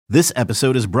This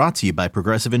episode is brought to you by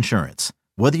Progressive Insurance.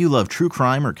 Whether you love true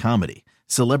crime or comedy,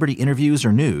 celebrity interviews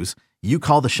or news, you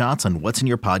call the shots on what's in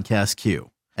your podcast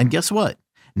queue. And guess what?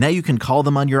 Now you can call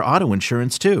them on your auto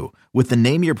insurance too with the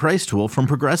Name Your Price tool from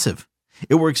Progressive.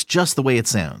 It works just the way it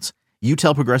sounds. You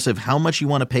tell Progressive how much you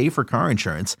want to pay for car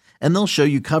insurance, and they'll show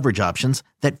you coverage options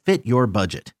that fit your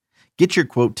budget. Get your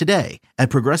quote today at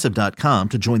Progressive.com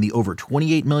to join the over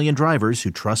 28 million drivers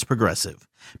who trust Progressive.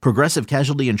 Progressive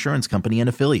Casualty Insurance Company and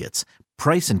Affiliates.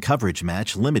 Price and coverage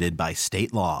match limited by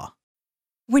state law.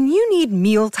 When you need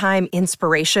mealtime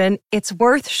inspiration, it's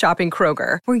worth shopping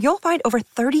Kroger, where you'll find over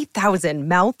 30,000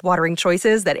 mouth-watering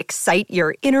choices that excite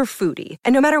your inner foodie.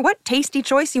 And no matter what tasty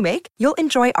choice you make, you'll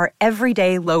enjoy our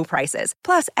everyday low prices,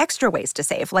 plus extra ways to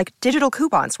save, like digital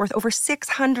coupons worth over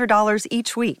 $600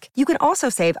 each week. You can also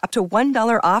save up to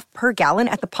 $1 off per gallon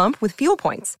at the pump with fuel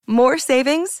points. More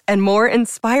savings and more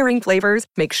inspiring flavors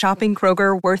make shopping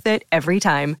Kroger worth it every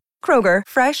time. Kroger,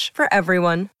 fresh for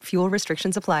everyone. Fuel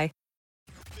restrictions apply.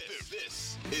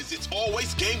 It's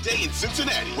always game day in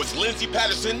Cincinnati with Lindsey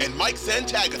Patterson and Mike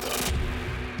Santagata.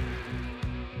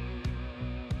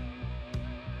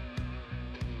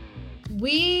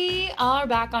 We are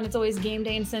back on It's Always Game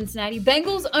Day in Cincinnati.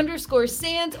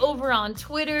 Bengals_Sans over on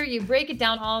Twitter. You break it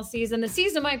down all season. The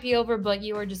season might be over, but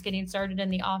you are just getting started in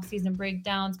the offseason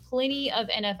breakdowns. Plenty of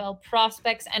NFL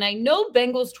prospects. And I know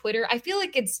Bengals Twitter, I feel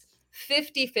like it's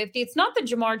 50-50. It's not the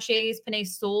Jamar Chase, Penei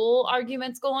Sewell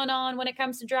arguments going on when it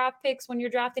comes to draft picks when you're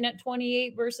drafting at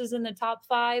 28 versus in the top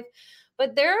 5.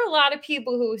 But there are a lot of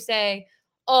people who say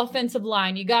offensive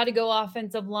line, you got to go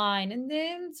offensive line. And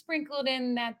then sprinkled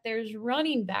in that there's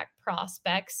running back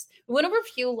prospects. We went over a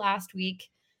few last week.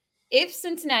 If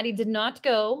Cincinnati did not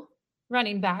go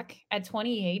running back at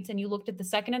 28 and you looked at the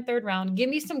second and third round, give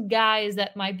me some guys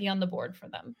that might be on the board for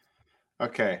them.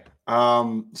 Okay.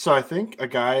 So I think a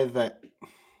guy that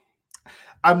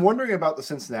I'm wondering about the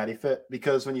Cincinnati fit,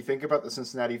 because when you think about the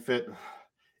Cincinnati fit,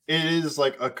 it is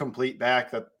like a complete back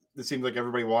that it seems like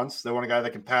everybody wants. They want a guy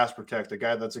that can pass protect, a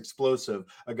guy that's explosive,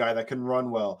 a guy that can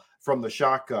run well from the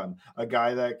shotgun, a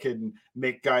guy that can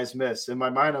make guys miss. In my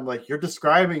mind, I'm like, you're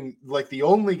describing like the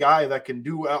only guy that can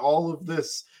do all of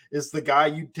this is the guy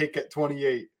you'd take at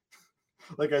 28.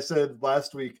 Like I said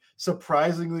last week,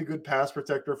 surprisingly good pass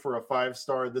protector for a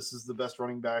 5-star. This is the best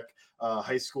running back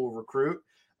high school recruit.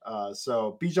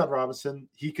 So Bijan Robinson,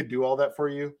 he could do all that for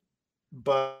you,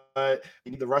 but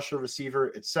you need the rusher,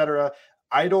 receiver, etc.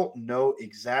 I don't know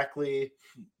exactly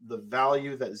the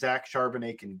value that Zach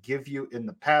Charbonnet can give you in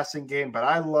the passing game, but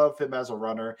I love him as a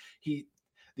runner.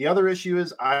 The other issue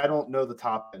is I don't know the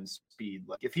top end speed.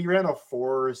 Like if he ran a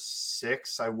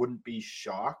 4.6, I wouldn't be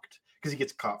shocked, because he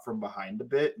gets caught from behind a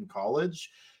bit in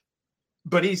college.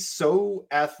 But he's so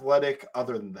athletic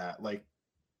other than that, like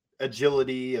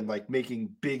agility and like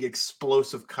making big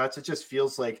explosive cuts. It just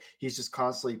feels like he's just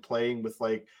constantly playing with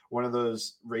like one of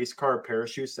those race car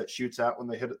parachutes that shoots out when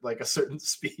they hit like a certain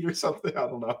speed or something. I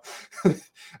don't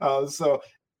know. So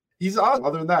he's awesome.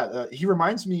 Other than that, he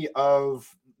reminds me of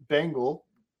Bengal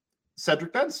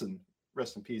Cedric Benson,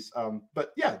 rest in peace.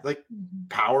 But yeah, like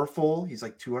powerful. He's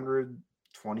like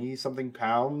 220 something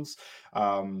pounds.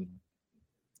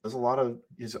 There's a lot of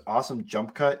his awesome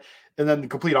jump cut. And then the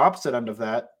complete opposite end of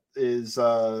that is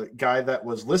a guy that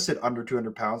was listed under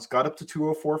 200 pounds, got up to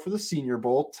 204 for the Senior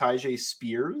Bowl, Tyjae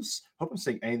Spears. Hope I'm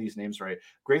saying any of these names right.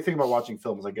 Great thing about watching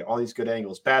film is I get all these good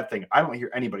angles. Bad thing, I don't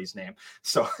hear anybody's name.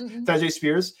 So Tyjae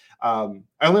Spears, I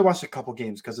only watched a couple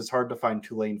games because it's hard to find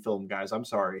Tulane film, guys. I'm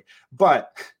sorry.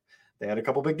 But they had a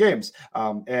couple big games.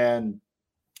 And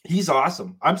he's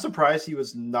awesome. I'm surprised he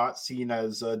was not seen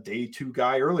as a day 2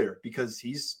 guy earlier, because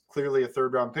he's clearly a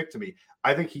 3rd round pick to me.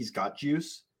 I think he's got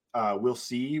juice. We'll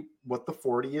see what the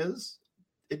 40 is.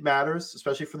 It matters,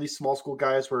 especially for these small school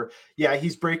guys where, yeah,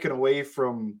 he's breaking away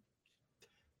from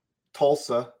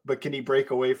Tulsa, but can he break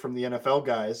away from the NFL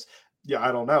guys? Yeah,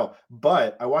 I don't know.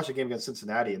 But I watched a game against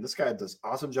Cincinnati, and this guy does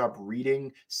an awesome job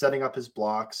reading, setting up his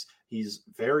blocks. He's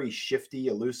very shifty,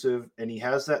 elusive, and he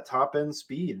has that top end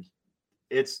speed.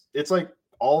 It's like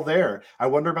all there. I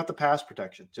wonder about the pass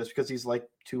protection, just because he's like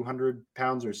 200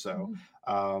 pounds or so.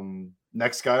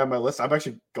 Next guy on my list, I'm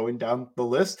actually going down the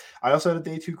list. I also had a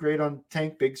day 2 grade on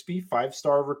Tank Bigsby,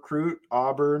 5-star recruit,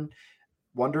 Auburn.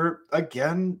 Wonder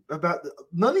again about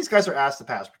none of these guys are asked to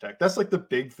pass protect. That's like the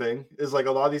big thing, is like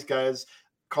a lot of these guys,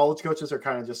 college coaches are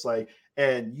kind of just like,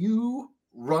 and you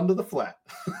run to the flat.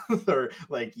 Or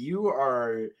like, you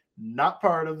are not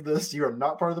part of this. You are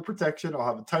not part of the protection. I'll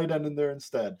have a tight end in there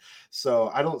instead. So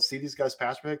I don't see these guys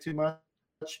pass protect too much.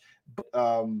 But,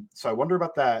 so I wonder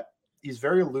about that. He's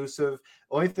very elusive.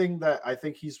 Only thing that I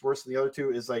think he's worse than the other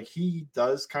two is like he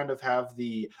does kind of have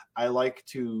the I like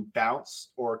to bounce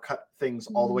or cut things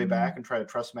all the way back and try to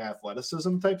trust my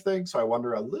athleticism type thing. So I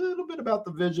wonder a little bit about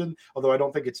the vision, although I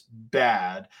don't think it's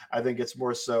bad. I think it's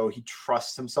more so he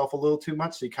trusts himself a little too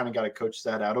much. So you kind of got to coach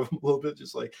that out of him a little bit.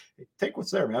 Just like, hey, take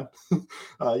what's there, man.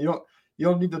 You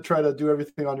don't need to try to do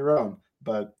everything on your own.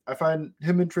 But I find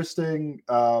him interesting.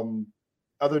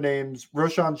 Other names,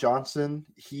 Roshan Johnson.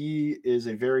 He is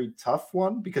a very tough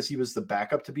one because he was the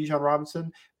backup to Bijan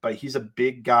Robinson, but he's a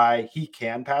big guy. He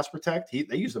can pass protect.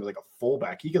 They use him like a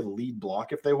fullback. He could lead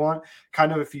block if they want.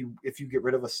 Kind of if you get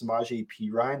rid of a Samaje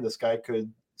Perine, this guy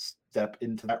could step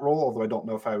into that role, although I don't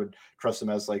know if I would trust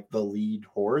him as like the lead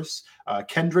horse.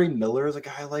 Kendre Miller is a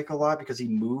guy I like a lot because he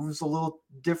moves a little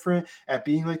different at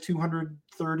being like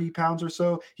 230 pounds or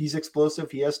so. He's explosive.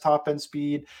 He has top end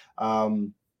speed.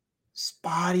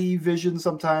 Spotty vision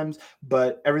sometimes,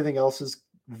 but everything else is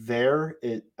there.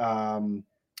 And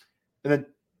then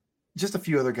just a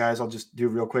few other guys I'll just do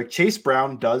real quick. Chase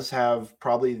Brown does have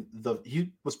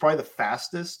he was probably the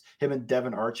fastest. Him and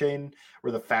Devin Archain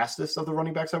were the fastest of the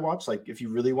running backs I watched. Like if you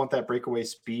really want that breakaway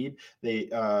speed,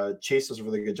 Chase does a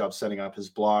really good job setting up his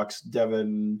blocks.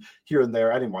 Devin here and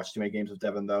there. I didn't watch too many games with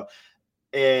Devin though.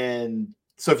 And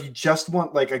so if you just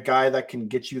want like a guy that can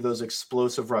get you those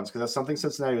explosive runs, because that's something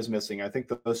Cincinnati was missing. I think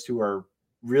that those two are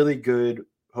really good,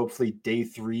 hopefully day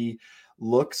 3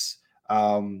 looks.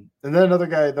 And then another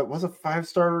guy that was a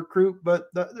 5-star recruit, but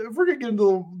if we're going to get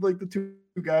into like the two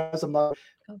guys,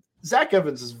 Zach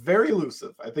Evans is very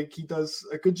elusive. I think he does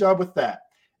a good job with that.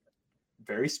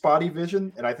 Very spotty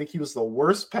vision. And I think he was the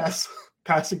worst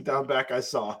passing down back I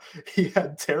saw. He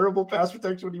had terrible pass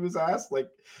protection when he was asked. Like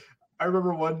I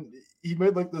remember one, he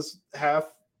made like this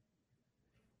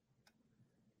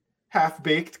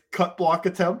half-baked cut block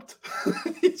attempt.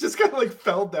 He just kind of like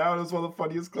fell down. It was one of the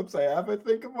funniest clips I have, I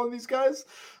think, of one of these guys.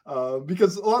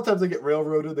 Because a lot of times they get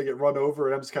railroaded, they get run over,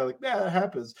 and I'm just kind of like, yeah, that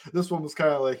happens. This one was kind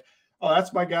of like, oh,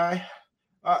 that's my guy.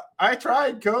 I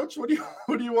tried, coach. What do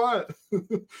you want?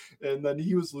 And then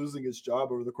he was losing his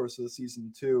job over the course of the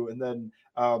season too. And then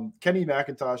Kenny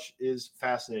McIntosh is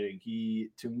fascinating. He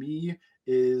doesn't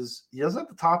have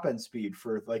the top end speed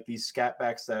for like these scat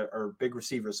backs that are big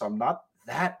receivers. So I'm not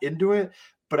that into it,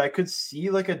 but I could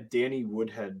see like a Danny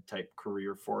Woodhead type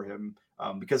career for him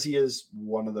because he is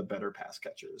one of the better pass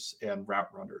catchers and route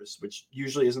runners, which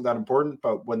usually isn't that important,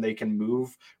 but when they can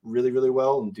move really, really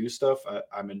well and do stuff,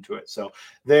 I'm into it. So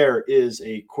there is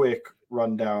a quick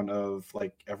rundown of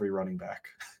like every running back.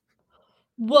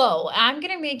 Whoa, I'm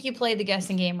going to make you play the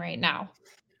guessing game right now.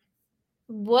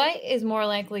 What is more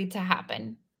likely to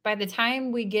happen by the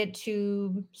time we get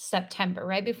to September,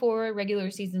 right before regular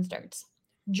season starts?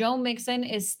 Joe Mixon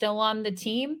is still on the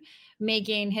team,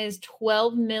 making his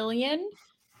 $12 million,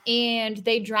 and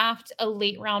they draft a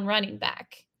late round running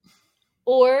back.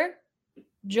 Or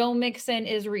Joe Mixon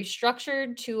is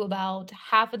restructured to about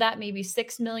half of that, maybe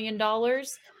 $6 million,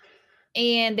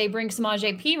 and they bring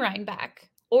Samaje Perine back.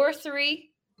 Or 3,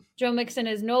 Joe Mixon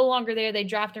is no longer there. They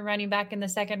draft a running back in the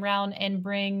 2nd round and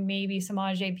bring maybe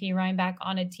Samaje Perine back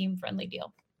on a team-friendly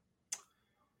deal.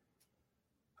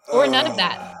 Or none of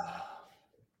that.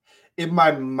 In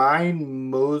my mind,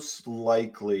 most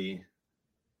likely,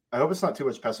 I hope it's not too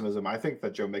much pessimism. I think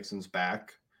that Joe Mixon's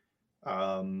back.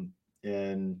 And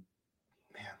man,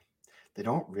 they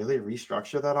don't really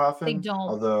restructure that often. They don't.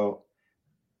 Although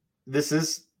this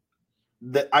is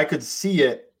that I could see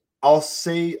it. I'll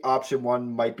say option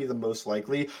 1 might be the most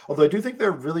likely, although I do think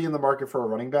they're really in the market for a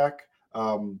running back.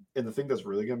 And the thing that's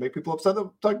really going to make people upset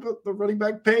talking about the running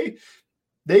back pay,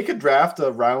 they could draft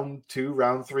a round 2,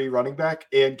 round 3 running back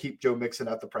and keep Joe Mixon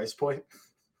at the price point.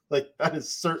 Like that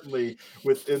is certainly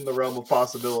within the realm of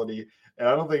possibility. And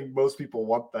I don't think most people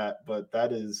want that, but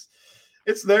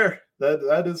it's there.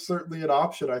 That is certainly an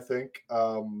option, I think.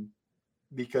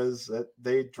 Because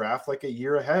they draft like a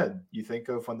year ahead. You think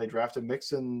of when they drafted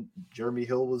Mixon, Jeremy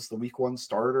Hill was the week 1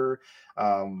 starter.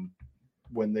 It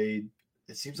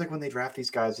seems like when they draft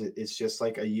these guys, it's just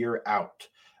like a year out.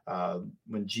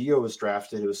 When Gio was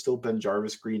drafted, it was still Ben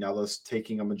Jarvis, Green Ellis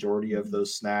taking a majority of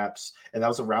those snaps. And that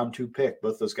was a round 2 pick.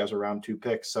 Both those guys are round 2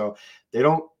 picks. So they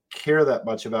don't care that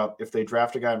much about if they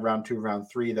draft a guy in round 2, round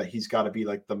 3, that he's got to be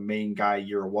like the main guy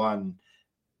year 1.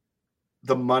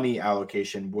 The money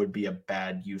allocation would be a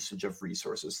bad usage of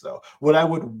resources, though. What I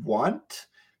would want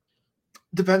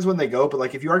depends when they go, but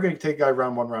like if you are going to take a guy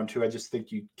round 1, round 2, I just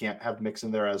think you can't have Mixon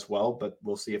there as well, but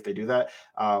we'll see if they do that.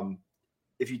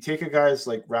 If you take a guy's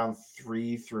like round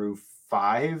 3 through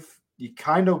 5, you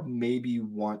kind of maybe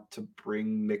want to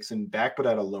bring Mixon back, but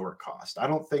at a lower cost. I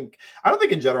don't think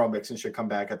in general Mixon should come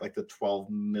back at like the $12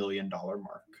 million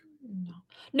mark.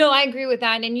 No, I agree with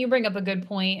that. And you bring up a good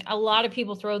point. A lot of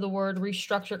people throw the word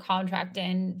restructure contract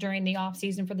in during the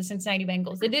offseason for the Cincinnati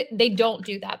Bengals. They don't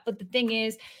do that. But the thing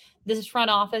is, this front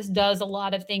office does a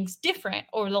lot of things different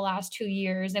over the last 2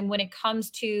 years. And when it comes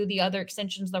to the other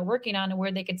extensions they're working on and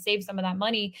where they could save some of that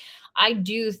money, I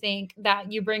do think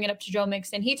that you bring it up to Joe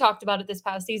Mixon. He talked about it this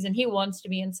past season. He wants to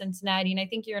be in Cincinnati. And I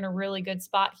think you're in a really good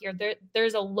spot here.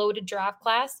 There's a loaded draft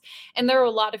class, and there are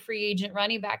a lot of free agent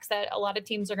running backs that a lot of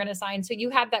teams are going to sign. So you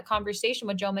have that conversation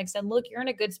with Joe Mixon. Look, you're in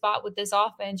a good spot with this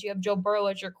offense. You have Joe Burrow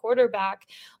as your quarterback.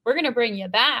 We're going to bring you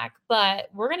back, but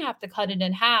we're going to have to cut it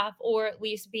in half, or at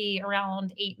least be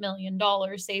around $8 million,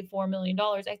 save $4 million.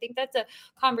 I think that's a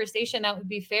conversation that would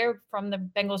be fair from the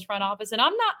Bengals front office. And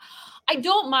I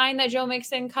don't mind that Joe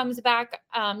Mixon comes back.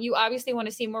 You obviously want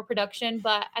to see more production,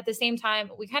 but at the same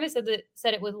time, we kind of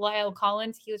said it with Lyle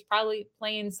Collins. He was probably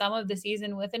playing some of the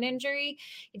season with an injury.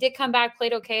 He did come back,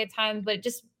 played okay at times, but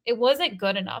it wasn't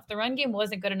good enough. The run game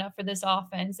wasn't good enough for this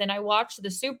offense. And I watched the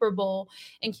Super Bowl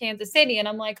in Kansas City, and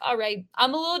I'm like, all right,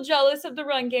 I'm a little jealous of the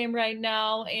run game right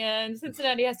now. And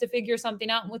Cincinnati has to figure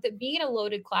something out. And with it being a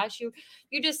loaded class, you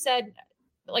just said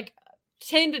like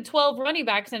 10 to 12 running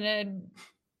backs in a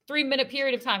 3-minute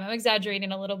period of time. I'm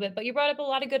exaggerating a little bit, but you brought up a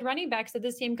lot of good running backs that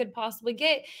this team could possibly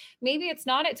get. Maybe it's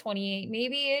not at 28.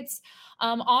 Maybe it's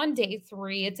on day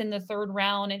 3. It's in the 3rd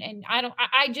round. And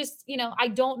I just, I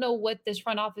don't know what this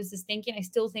front office is thinking. I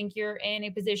still think you're in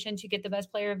a position to get the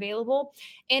best player available,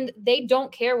 and they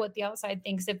don't care what the outside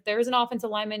thinks. If there's an offensive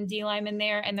lineman, D lineman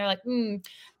there, and they're like,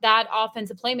 that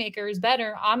offensive playmaker is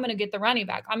better, I'm going to get the running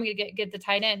back. I'm going to get the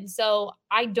tight end. So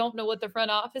I don't know what the front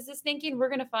office is thinking. We're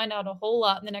going to find out a whole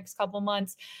lot in the next couple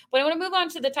months. But I want to move on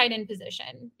to the tight end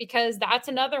position, because that's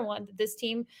another one that this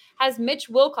team has. Mitch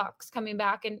Wilcox coming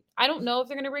back, and I don't know if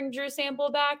they're going to bring Drew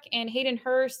Sample back. And Hayden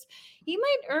Hurst, he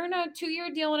might earn a 2-year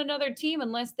deal on another team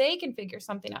unless they can figure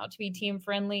something out to be team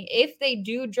friendly. If they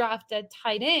do draft a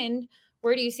tight end,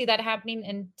 where do you see that happening?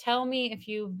 And tell me if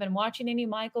you've been watching any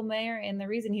Michael Mayer and the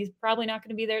reason he's probably not going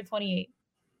to be there at 28.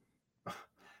 I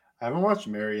haven't watched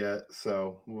Mayer yet,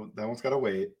 so that one's got to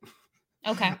wait.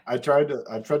 Okay. I tried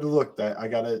to look. That I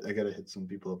gotta hit some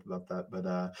people up about that.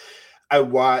 But I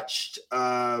watched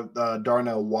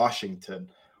Darnell Washington,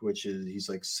 which is he's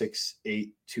like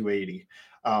 6'8", 280.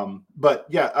 But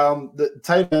yeah, the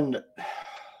tight end,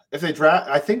 if they draft,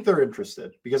 I think they're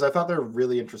interested, because I thought they were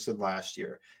really interested last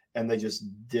year and they just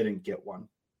didn't get one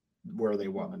where they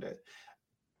wanted it.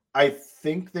 I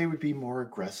think they would be more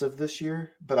aggressive this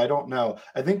year, but I don't know.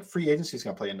 I think free agency is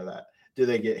going to play into that. Do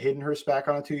they get Hayden Hurst back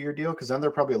on a 2-year deal? Because then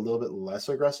they're probably a little bit less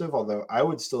aggressive, although I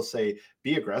would still say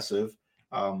be aggressive.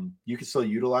 You can still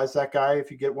utilize that guy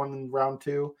if you get one in round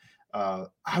 2. I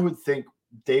would think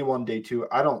day 1, day 2.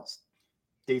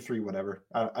 Day 3, whatever.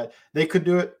 They could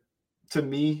do it. To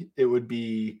me, it would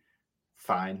be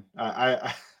fine.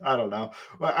 I don't know.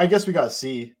 Well, I guess we got to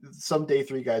see. Some day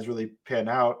 3 guys really pan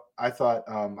out. I thought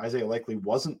Isaiah Likely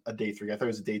wasn't a day 3 guy. I thought he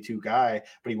was a day 2 guy,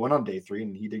 but he went on day 3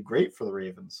 and he did great for the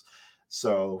Ravens.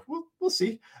 So we'll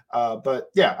see. But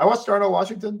yeah, I watched Darnell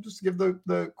Washington, just to give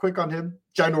the quick on him.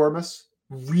 Ginormous,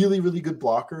 really, really good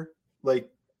blocker. Like,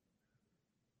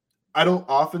 I don't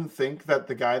often think that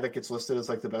the guy that gets listed as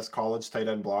like the best college tight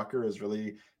end blocker is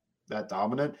really that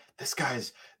dominant. This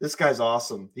guy's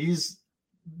awesome. He's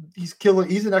killing.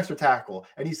 He's an extra tackle,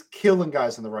 and he's killing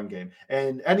guys in the run game.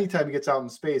 And anytime he gets out in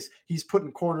space, he's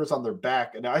putting corners on their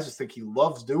back. And I just think he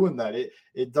loves doing that.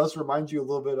 It does remind you a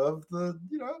little bit of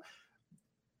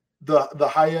the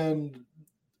high end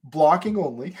blocking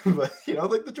only, but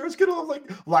like the George Kittle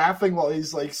like laughing while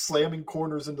he's like slamming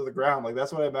corners into the ground. Like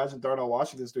that's what I imagine Darnell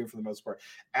Washington is doing for the most part.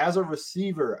 As a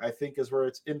receiver, I think is where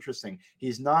it's interesting.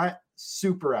 He's not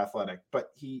super athletic,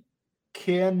 but he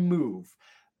can move.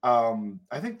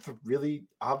 I think the really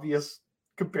obvious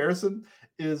comparison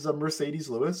is a Mercedes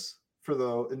Lewis for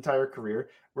the entire career,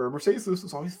 where Mercedes Lewis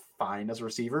was always fine as a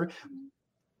receiver,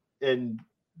 and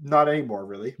not anymore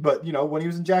really. But when he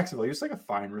was in Jacksonville, he was like a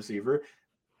fine receiver.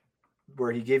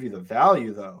 Where he gave you the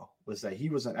value, though, was that he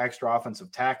was an extra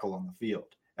offensive tackle on the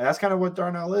field. And that's kind of what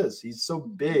Darnell is. He's so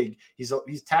big. He's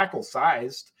tackle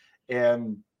sized.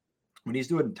 And when he's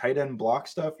doing tight end block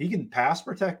stuff, he can pass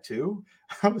protect too.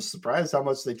 I was surprised how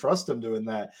much they trust him doing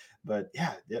that. But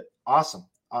yeah, awesome.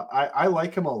 I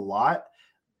like him a lot.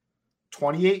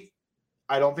 28,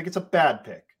 I don't think it's a bad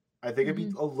pick. I think it'd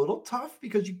be a little tough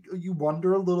because you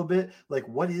wonder a little bit, like,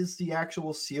 what is the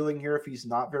actual ceiling here if he's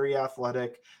not very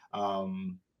athletic?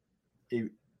 He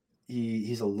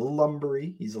he's a little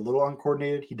lumbery. He's a little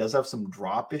uncoordinated. He does have some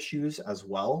drop issues as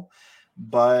well,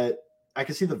 but I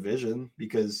can see the vision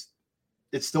because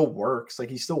it still works. Like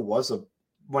he still was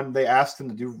when they asked him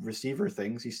to do receiver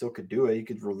things, he still could do it. He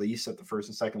could release at the first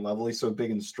and second level. He's so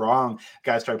big and strong.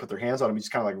 Guys try to put their hands on him. He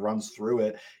just kind of like runs through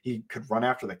it. He could run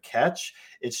after the catch.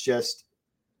 It's just,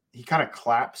 he kind of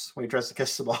claps when he tries to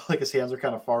catch the ball. Like his hands are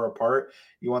kind of far apart.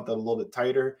 You want that a little bit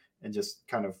tighter and just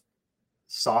kind of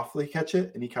softly catch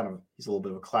it. And he's a little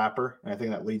bit of a clapper. And I think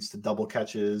that leads to double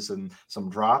catches and some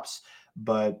drops,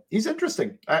 but he's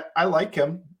interesting. I like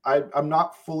him. I'm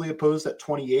not fully opposed at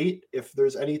 28. If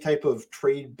there's any type of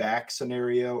trade back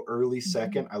scenario, early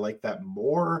second, I like that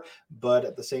more. But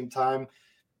at the same time,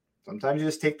 sometimes you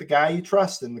just take the guy you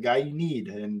trust and the guy you need.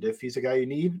 And if he's a guy you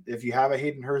need, if you have a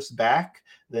Hayden Hurst back,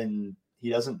 then he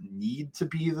doesn't need to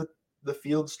be the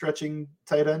field stretching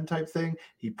tight end type thing.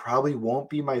 He probably won't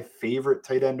be my favorite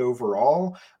tight end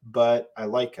overall, but I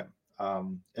like him.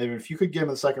 And if you could get him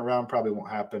in the second round, probably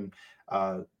won't happen.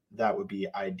 That would be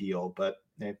ideal, but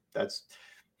that's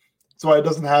why it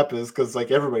doesn't happen, is because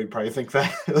like everybody probably think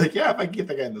that like, yeah, if I can get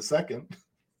the guy in the second.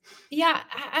 Yeah,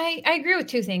 I agree with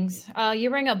two things. You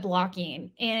bring up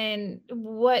blocking, and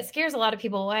what scares a lot of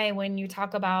people away when you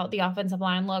talk about the offensive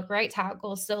line, look, right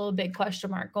tackle is still a big question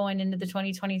mark going into the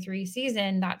 2023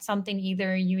 season. That's something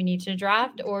either you need to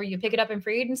draft or you pick it up in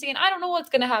free agency. And I don't know what's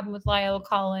going to happen with Lyle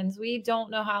Collins. We don't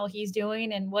know how he's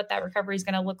doing and what that recovery is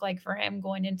going to look like for him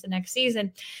going into next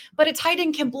season. But a tight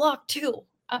end can block too.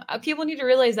 People need to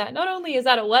realize that not only is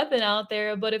that a weapon out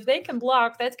there, but if they can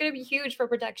block, that's going to be huge for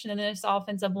protection in this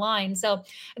offensive line. So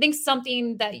I think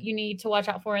something that you need to watch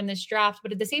out for in this draft,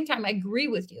 but at the same time, I agree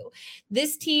with you.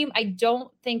 This team, I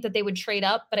don't think that they would trade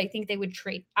up, but I think they would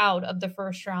trade out of the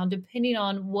first round, depending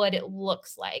on what it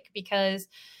looks like, because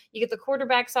you get the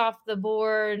quarterbacks off the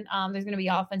board. There's going to be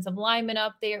offensive linemen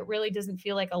up there. It really doesn't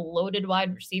feel like a loaded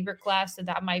wide receiver class. So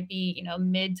that might be,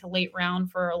 mid to late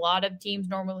round for a lot of teams.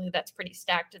 Normally that's pretty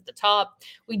stacked at the top.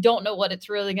 We don't know what it's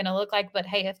really going to look like, but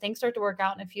hey, if things start to work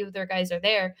out and a few of their guys are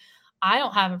there, I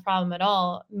don't have a problem at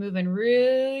all moving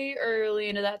really early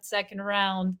into that second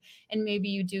round. And maybe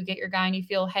you do get your guy and you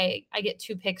feel, hey, I get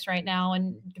 2 picks right now.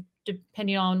 And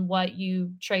depending on what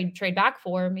you trade back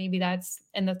for, maybe that's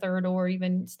in the third or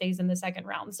even stays in the second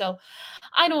round. So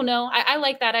I don't know. I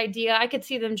like that idea. I could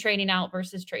see them trading out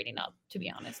versus trading up, to be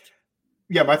honest.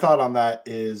 Yeah, my thought on that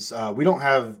is we don't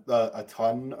have a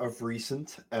ton of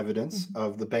recent evidence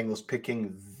of the Bengals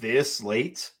picking this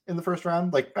late in the first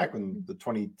round. Like back when the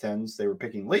 2010s, they were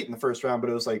picking late in the first round, but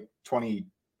it was like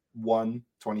 21,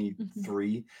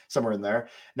 23, somewhere in there.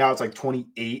 Now it's like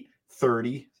 28,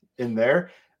 30 in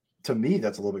there. To me,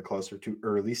 that's a little bit closer to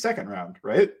early second round,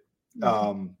 right?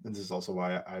 And this is also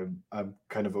why I'm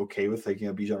kind of okay with taking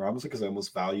a Bijan Robinson, because I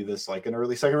almost value this like an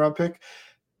early second round pick.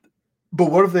 But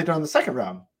what have they done in the second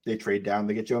round? They trade down,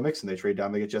 they get Joe Mixon. They trade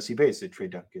down, they get Jesse Bates. They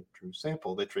trade down, get Drew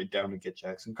Sample. They trade down and get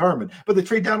Jackson Carman. But they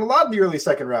trade down a lot in the early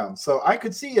second round. So I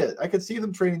could see it. I could see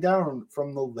them trading down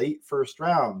from the late first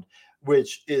round,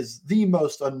 which is the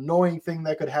most annoying thing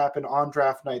that could happen on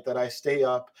draft night, that I stay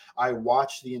up, I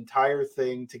watch the entire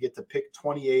thing to get to pick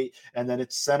 28, and then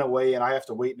it's sent away, and I have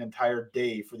to wait an entire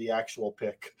day for the actual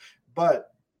pick.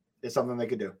 But it's something they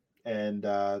could do. And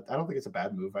I don't think it's a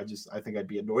bad move. I think I'd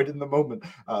be annoyed in the moment.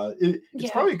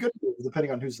 It's probably a good move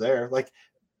depending on who's there. Like,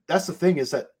 that's the thing,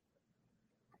 is that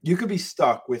you could be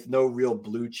stuck with no real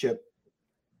blue chip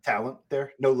talent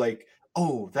there. No, like,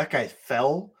 oh, that guy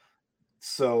fell.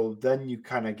 So then you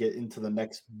kind of get into the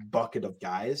next bucket of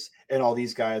guys, and all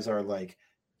these guys are like,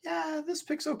 yeah, this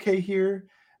pick's okay here.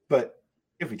 But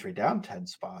if we trade down 10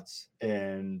 spots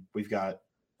and we've got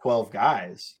 12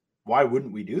 guys, why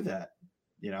wouldn't we do that?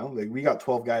 Like, we got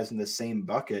 12 guys in the same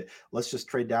bucket. Let's just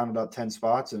trade down about 10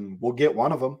 spots and we'll get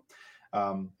one of them.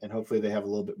 And hopefully they have a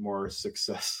little bit more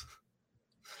success.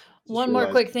 One more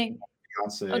quick thing.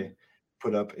 Beyonce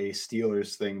put up a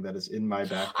Steelers thing that is in my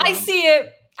background. I see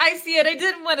it. I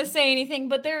didn't want to say anything,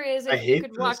 but there is. If you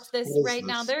could watch this right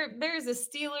now, there's a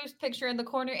Steelers picture in the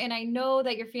corner, and I know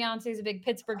that your fiance is a big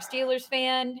Pittsburgh Steelers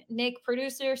fan. Nick,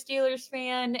 producer, Steelers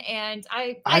fan, and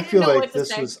I feel like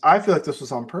this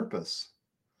was on purpose.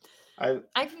 I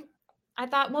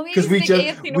thought, well, maybe because we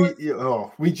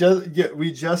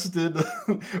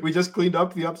just cleaned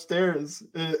up the upstairs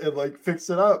and like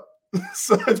fixed it up.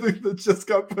 So I think that just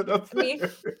got put up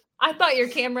there. I thought your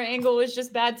camera angle was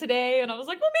just bad today, and I was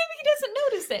like, well, maybe he doesn't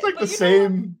notice it. It's like the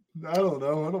same. I don't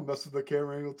know. I don't mess with the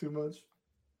camera angle too much.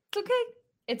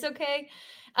 It's okay.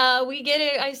 We get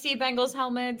it. I see Bengals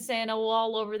helmets and a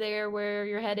wall over there where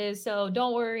your head is. So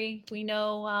don't worry. We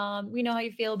know how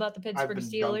you feel about the Pittsburgh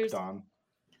Steelers. Dunked on.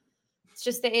 It's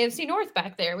just the AFC North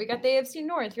back there. We got the AFC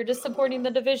North. You're just supporting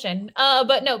the division.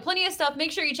 But no, plenty of stuff.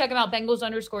 Make sure you check them out.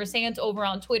 Bengals_Sans over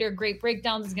on Twitter. Great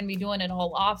breakdowns. Is going to be doing it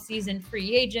all off-season,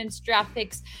 free agents, draft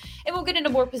picks, and we'll get into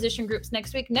more position groups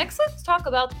next week. Next, let's talk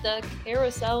about the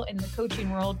carousel in the coaching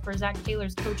world for Zach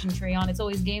Taylor's coaching tree on It's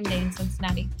Always Game Day in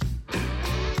Cincinnati.